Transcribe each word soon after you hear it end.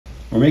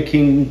We're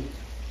making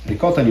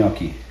ricotta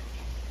gnocchi.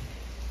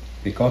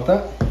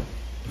 Ricotta,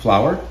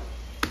 flour,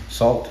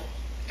 salt,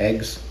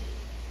 eggs,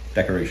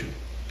 decoration.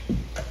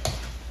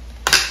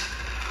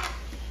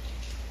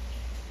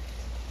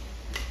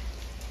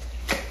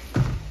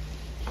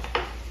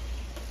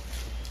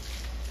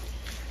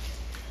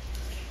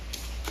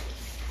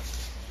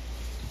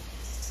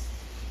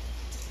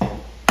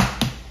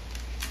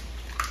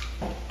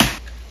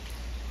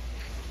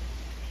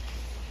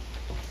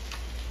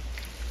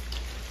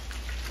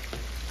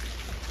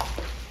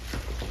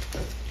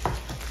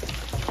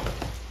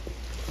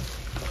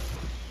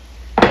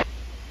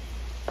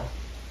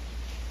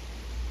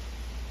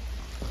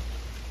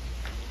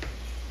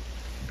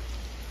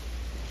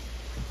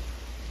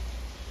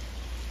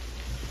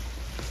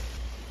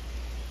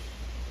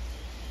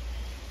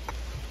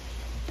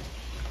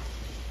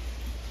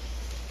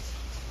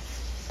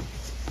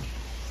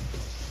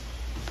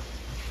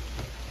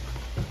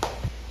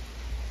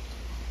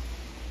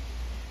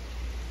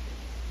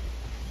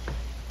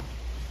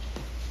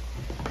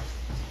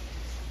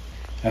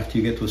 After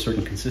you get to a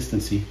certain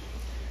consistency,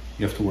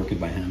 you have to work it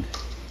by hand.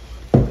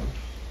 I'm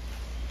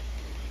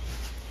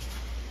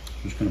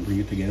just going to bring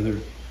it together,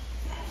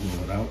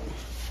 roll it out,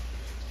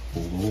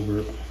 fold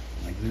over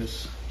like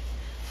this,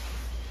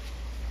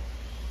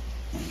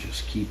 and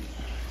just keep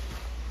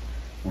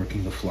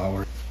working the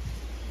flour.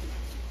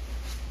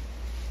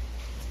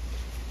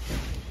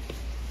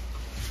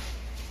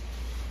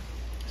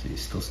 See,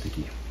 it's still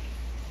sticky.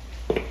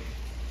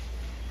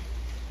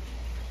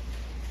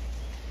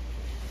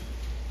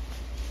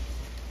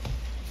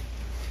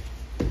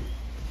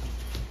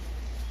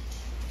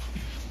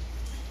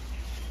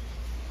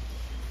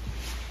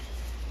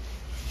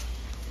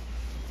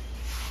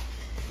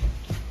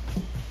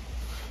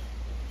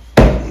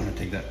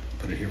 Take that,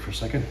 put it here for a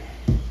second.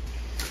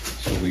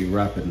 So we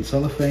wrap it in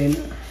cellophane,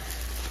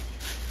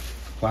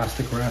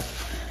 plastic wrap,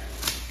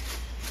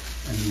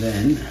 and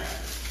then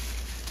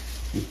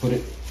we put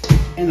it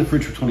in the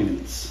fridge for 20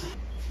 minutes.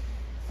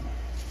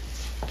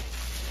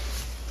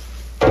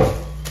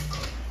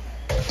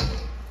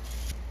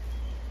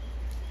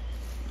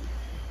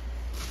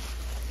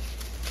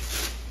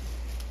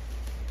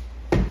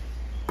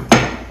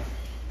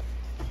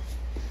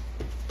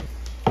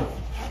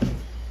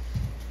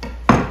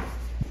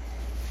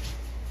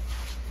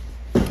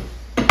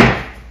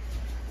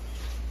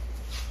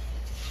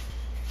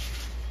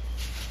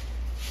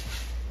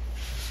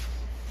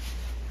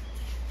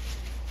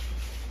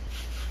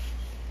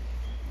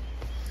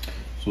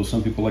 So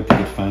some people like to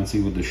get fancy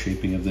with the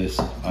shaping of this.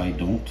 I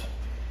don't.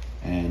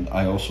 And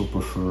I also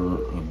prefer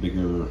a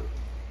bigger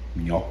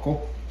gnocchi.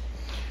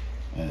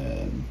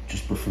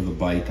 Just prefer the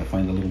bite. I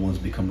find the little ones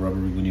become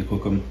rubbery when you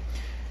cook them.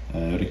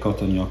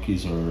 Ricotta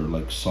gnocchis are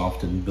like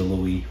soft and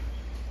billowy.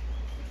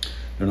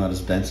 They're not as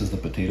dense as the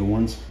potato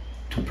ones.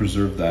 To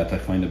preserve that, I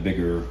find a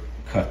bigger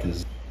cut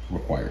is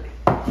required.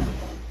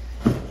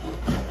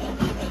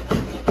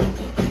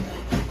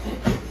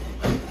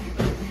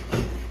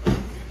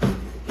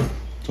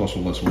 Also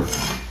less work.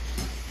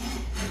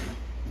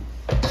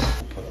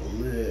 Put a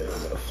little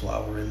bit of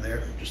flour in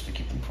there just to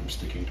keep them from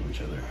sticking to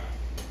each other.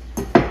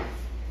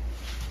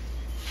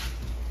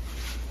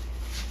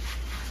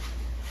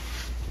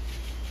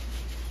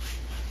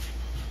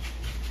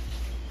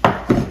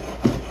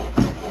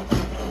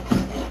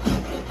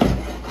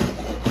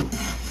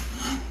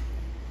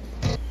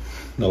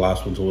 The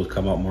last ones always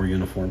come out more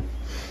uniform.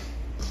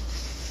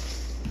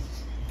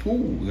 Ooh,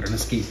 we got an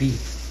escapee.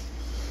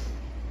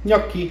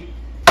 Gnocchi.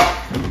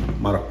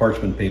 I'm out of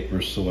parchment paper,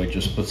 so I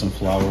just put some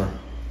flour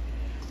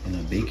in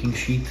a baking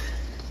sheet.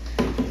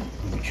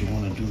 And what you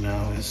want to do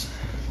now is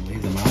lay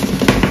them out,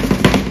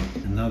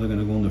 and now they're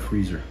going to go in the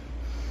freezer.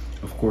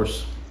 Of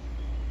course,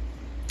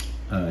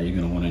 you're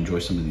going to want to enjoy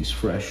some of these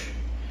fresh,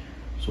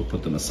 so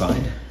put them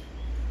aside.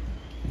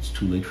 It's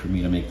too late for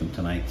me to make them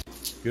tonight.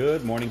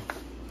 Good morning.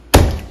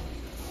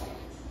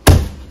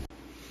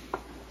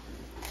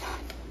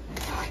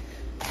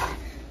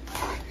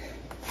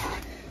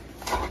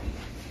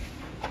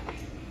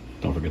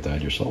 Don't forget to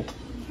add your salt.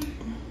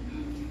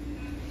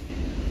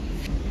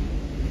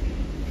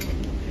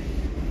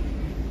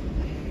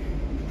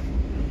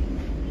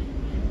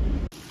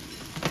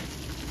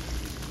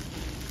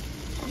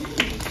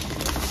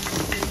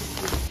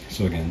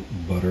 So again,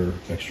 butter,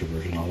 extra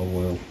virgin olive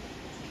oil,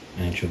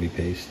 anchovy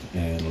paste,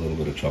 and a little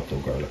bit of chopped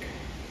up garlic.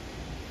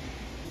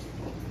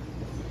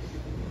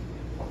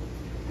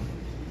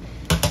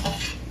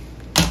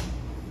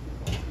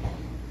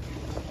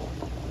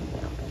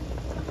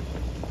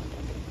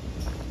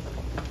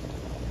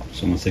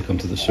 So once they come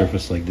to the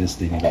surface like this,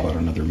 they need about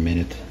another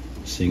minute,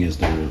 seeing as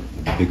they're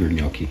bigger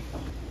gnocchi.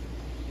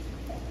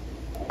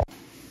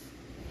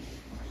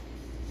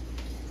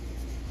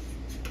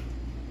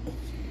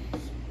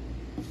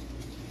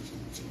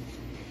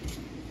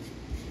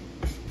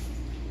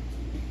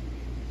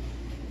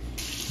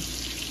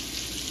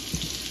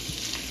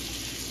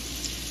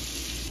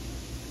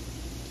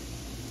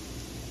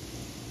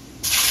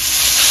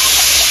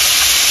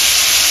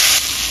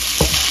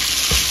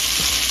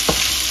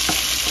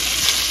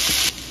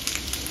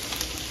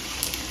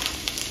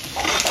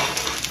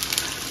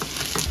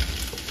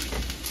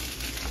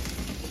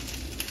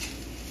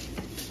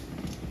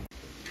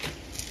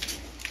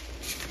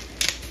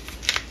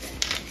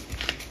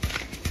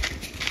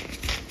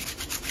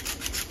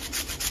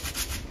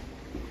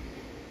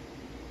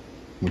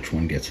 which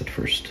one gets it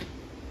first.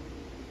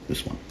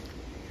 This one.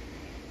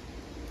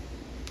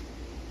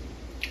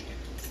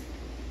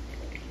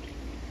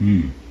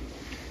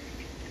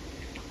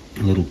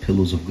 Little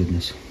pillows of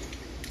goodness.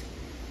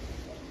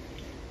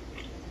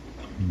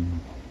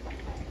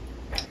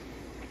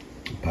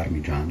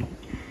 Parmigiano.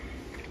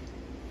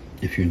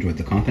 If you enjoyed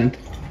the content,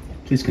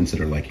 please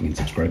consider liking and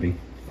subscribing.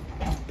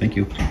 Thank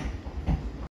you.